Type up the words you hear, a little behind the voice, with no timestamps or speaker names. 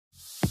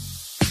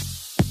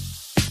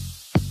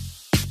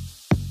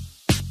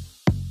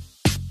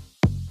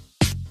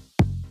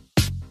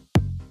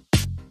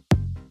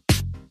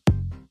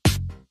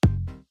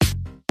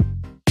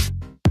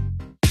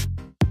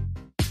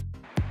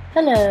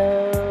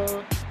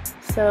Hello!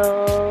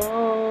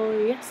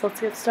 So, yes,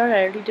 let's get started.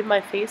 I already did my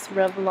face,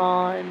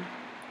 Revlon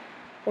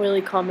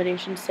Oily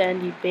Combination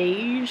Sandy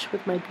Beige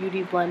with my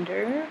Beauty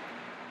Blender.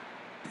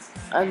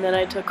 And then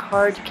I took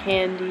Hard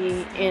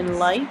Candy in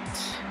Light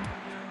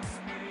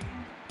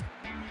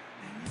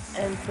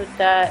and put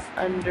that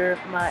under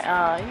my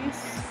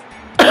eyes.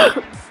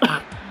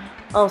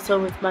 Also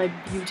with my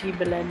Beauty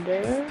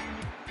Blender.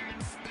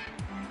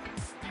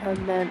 And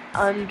then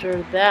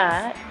under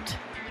that,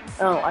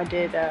 I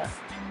did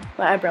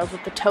my eyebrows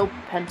with the taupe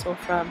pencil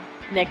from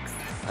NYX.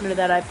 Under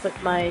that I put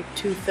my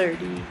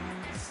 230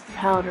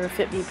 powder,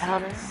 Fit Me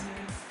powder.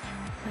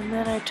 And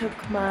then I took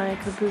my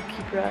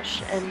kabuki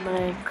brush and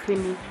my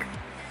Clinique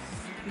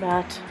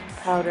matte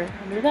powder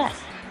under that.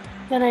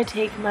 Then I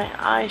take my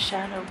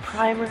eyeshadow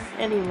primer,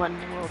 anyone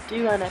will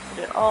do, and I put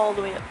it all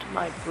the way up to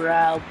my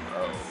brow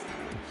bone.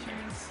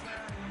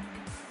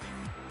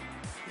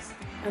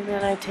 And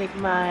then I take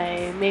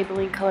my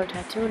Maybelline Color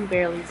Tattoo and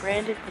Barely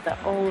Branded, put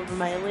that all over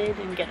my lid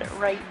and get it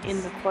right in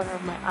the corner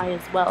of my eye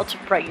as well to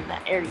brighten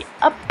that area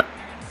up.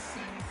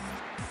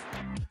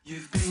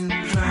 You've been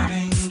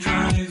driving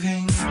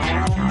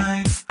all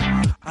night.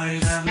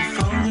 I'd have a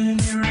phone in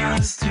your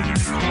eyes to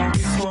record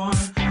before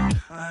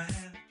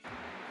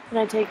And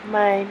I take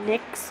my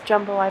NYX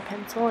Jumbo Eye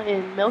Pencil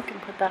in Milk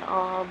and put that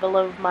on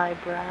below my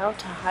brow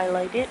to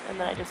highlight it. And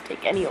then I just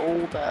take any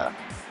old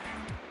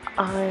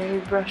eye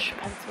brush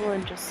pencil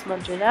and just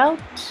smudge it out.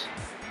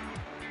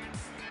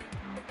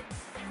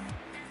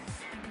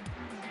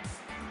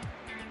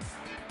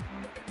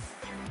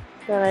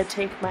 Then I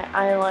take my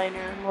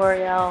eyeliner,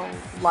 L'Oreal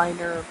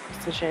Liner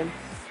Precision,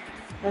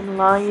 and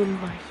line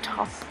my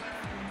top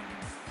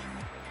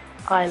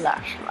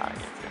eyelash line.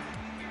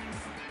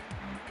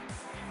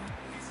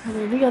 And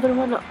then the other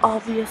one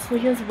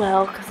obviously as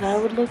well, because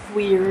that would look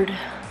weird.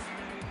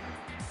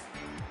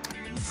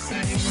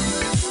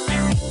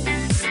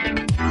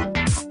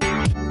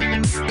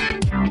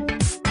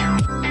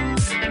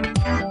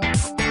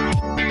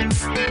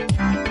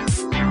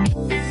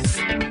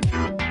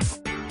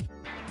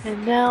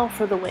 And now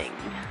for the wing.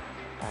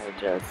 I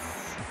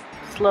just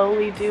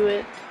slowly do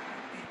it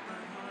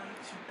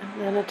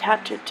and then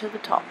attach it to the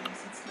top.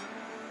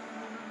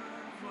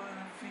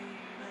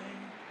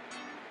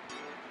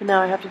 And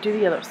now I have to do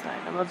the other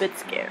side. I'm a bit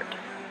scared.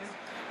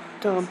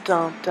 Dun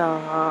dun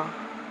dun.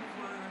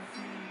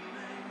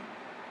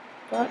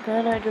 But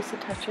then I just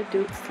attach it,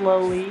 do it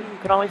slowly. You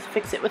can always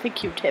fix it with a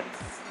Q-tip.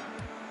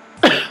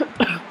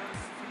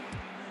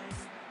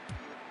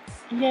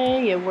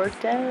 Yay, it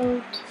worked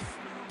out.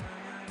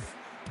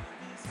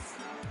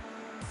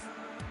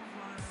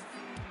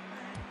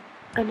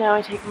 And now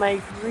I take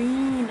my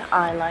green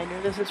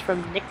eyeliner. This is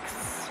from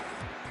NYX.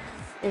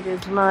 It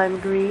is lime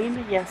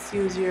green. Yes,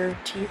 use your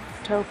teeth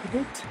to open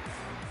it.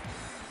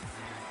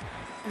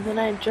 And then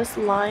I just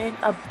line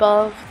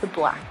above the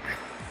black.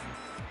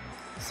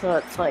 So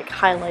it's like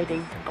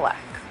highlighting the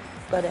black,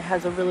 but it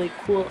has a really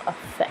cool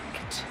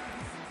effect.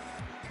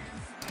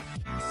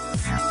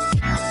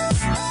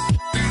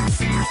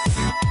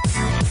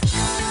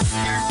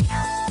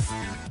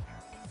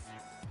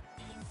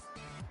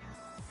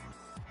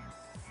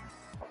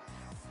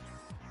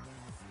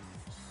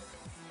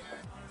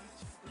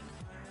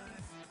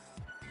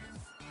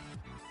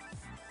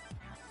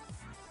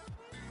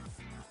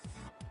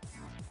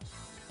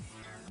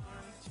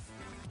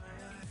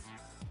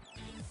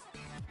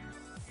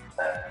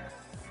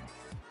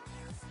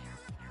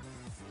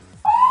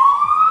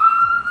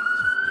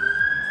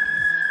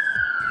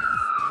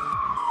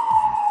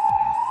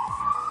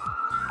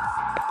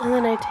 And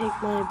then I take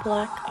my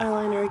black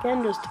eyeliner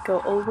again just to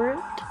go over it,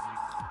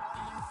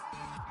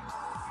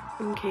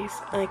 in case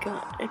I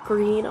got a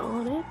green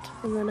on it.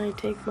 And then I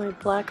take my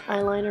black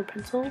eyeliner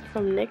pencil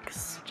from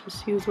NYX,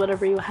 just use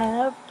whatever you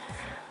have.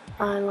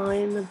 I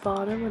line the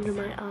bottom under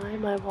my eye,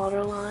 my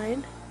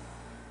waterline,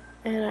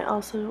 and I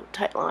also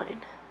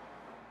tightline.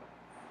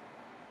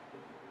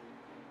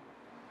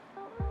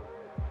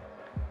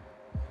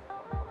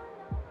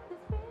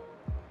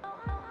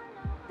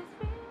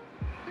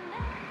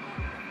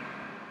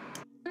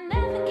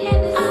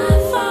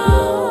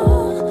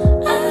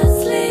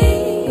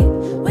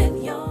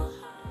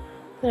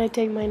 Then I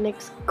take my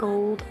NYX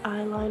gold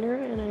eyeliner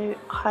and I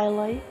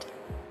highlight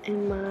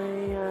in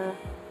my,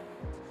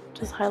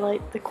 just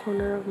highlight the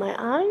corner of my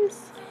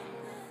eyes.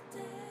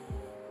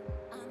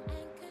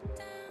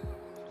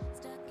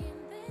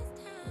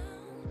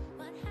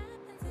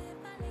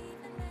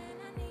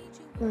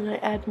 And then I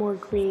add more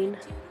green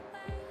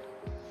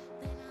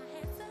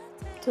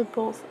to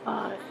both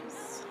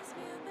eyes,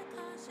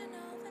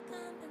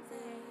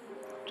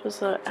 just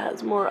so it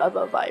adds more of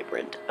a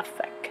vibrant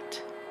effect.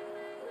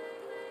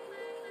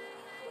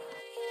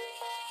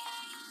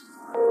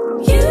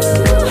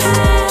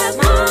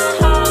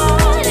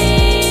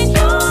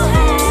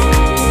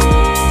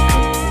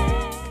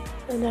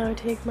 And now I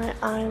take my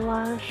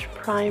eyelash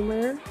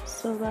primer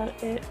so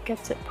that it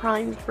gets it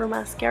primed for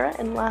mascara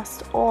and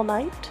lasts all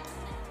night.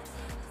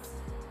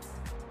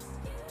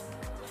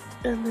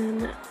 And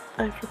then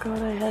I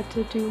forgot I had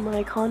to do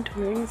my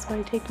contouring, so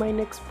I take my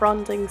NYX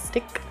bronzing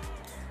stick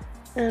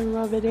and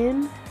rub it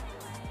in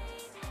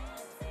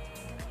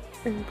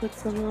and put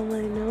some on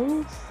my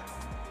nose.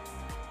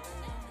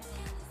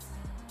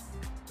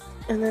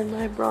 And then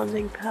my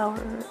bronzing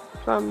powder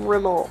from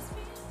Rimmel,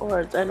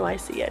 or it's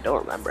NYC, I don't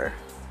remember.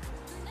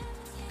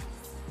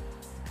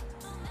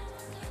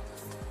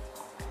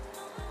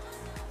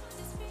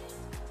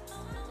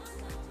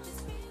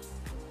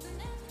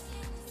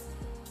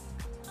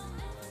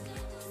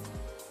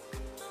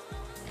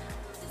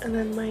 And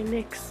then my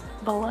NYX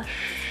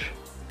blush.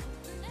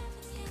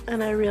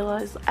 And I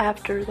realized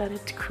after that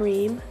it's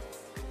cream,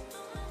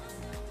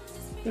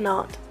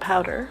 not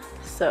powder,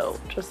 so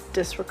just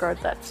disregard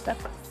that step.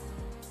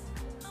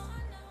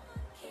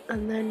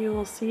 And then you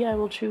will see I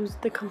will choose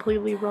the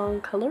completely wrong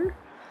color.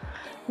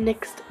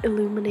 NYX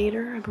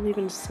Illuminator, I believe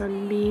in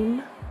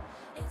Sunbeam,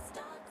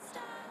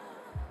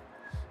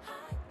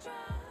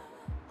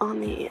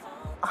 on the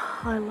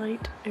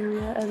highlight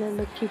area, and then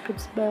the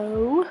Cupid's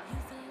bow.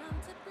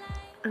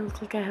 I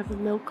look like I have a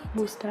milk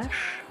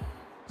mustache.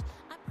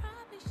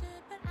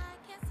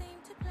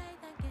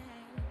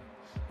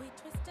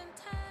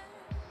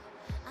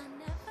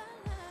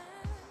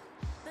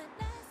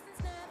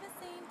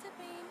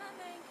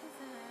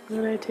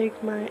 Then I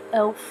take my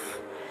e.l.f.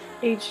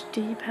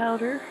 HD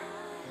powder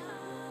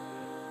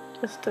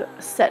just to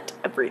set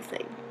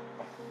everything.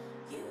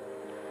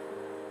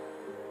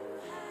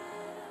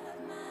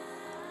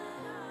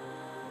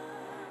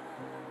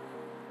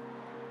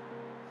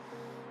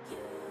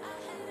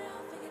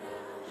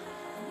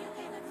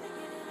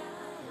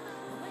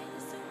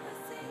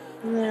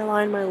 And then I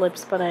line my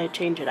lips, but I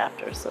change it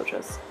after, so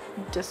just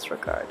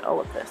disregard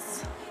all of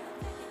this.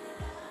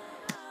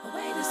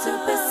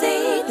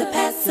 Supersede the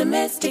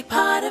pessimistic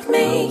part of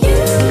me. You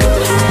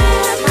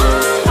have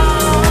my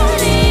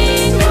heart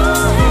in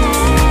your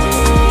hand,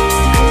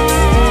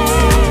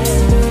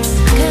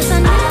 'cause I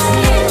never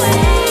can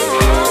wait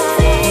and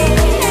see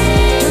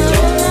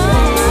your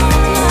love.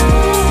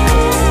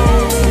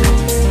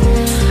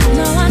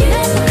 No, I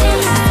never can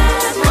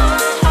have my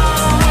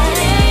heart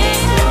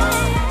in your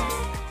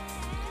hand.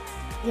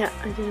 Yeah,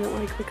 I didn't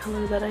like the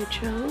color that I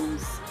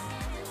chose,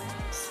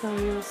 so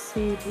you'll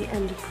see the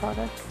end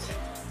product.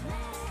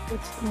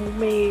 It's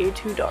way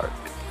too dark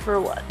for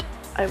what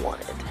I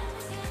wanted.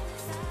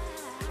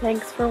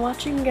 Thanks for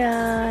watching,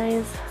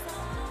 guys.